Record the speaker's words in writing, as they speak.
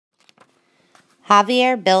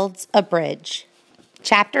Javier builds a bridge.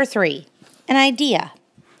 Chapter 3. An idea.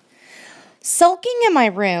 Sulking in my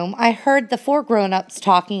room, I heard the 4 grown-ups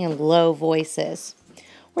talking in low voices.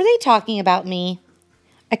 Were they talking about me?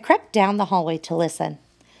 I crept down the hallway to listen.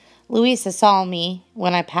 Louisa saw me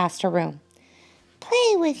when I passed her room.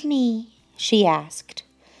 "Play with me," she asked.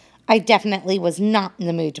 I definitely was not in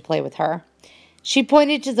the mood to play with her. She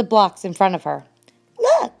pointed to the blocks in front of her.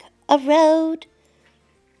 "Look, a road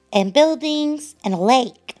and buildings and a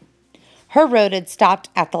lake." Her road had stopped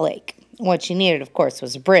at the lake. What she needed, of course,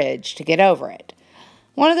 was a bridge to get over it.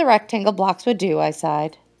 One of the rectangle blocks would do, I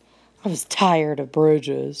sighed. I was tired of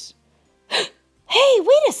bridges. Hey,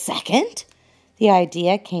 wait a second. The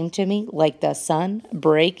idea came to me like the sun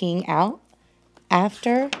breaking out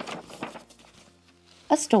after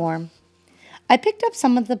a storm. I picked up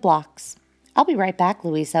some of the blocks. "I'll be right back,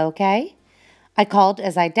 Louisa, okay?" I called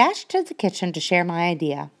as I dashed to the kitchen to share my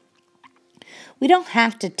idea. "We don't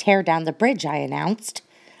have to tear down the bridge," I announced.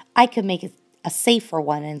 "I could make it a safer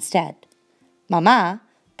one instead." Mama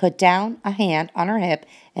put down a hand on her hip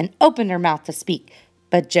and opened her mouth to speak,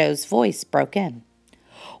 but Joe's voice broke in.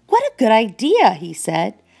 "What a good idea," he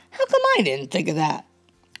said. "How come I didn't think of that?"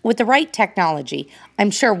 "With the right technology,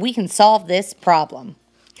 I'm sure we can solve this problem."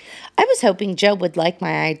 I was hoping Joe would like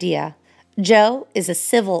my idea. Joe is a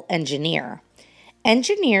civil engineer.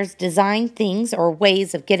 Engineers design things or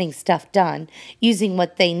ways of getting stuff done using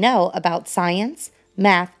what they know about science,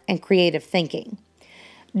 math, and creative thinking.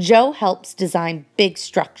 Joe helps design big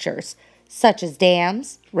structures, such as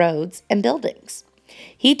dams, roads, and buildings.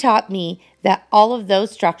 He taught me that all of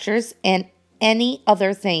those structures and any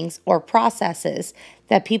other things or processes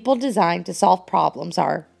that people design to solve problems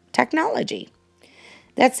are technology.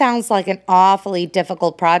 "That sounds like an awfully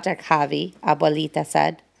difficult project, Javi," Abuelita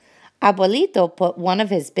said. Abuelito put one of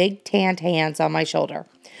his big tanned hands on my shoulder.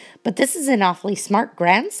 "But this is an awfully smart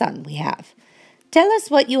grandson we have. Tell us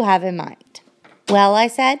what you have in mind." "Well," I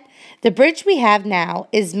said, "the bridge we have now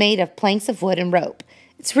is made of planks of wood and rope.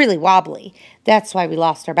 It's really wobbly. That's why we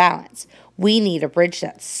lost our balance. We need a bridge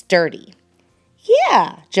that's sturdy."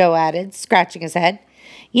 "Yeah," Joe added, scratching his head.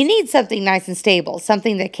 "You need something nice and stable,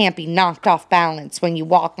 something that can't be knocked off balance when you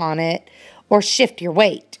walk on it or shift your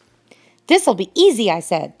weight." "This'll be easy," I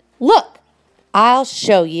said. "Look, I'll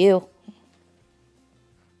show you."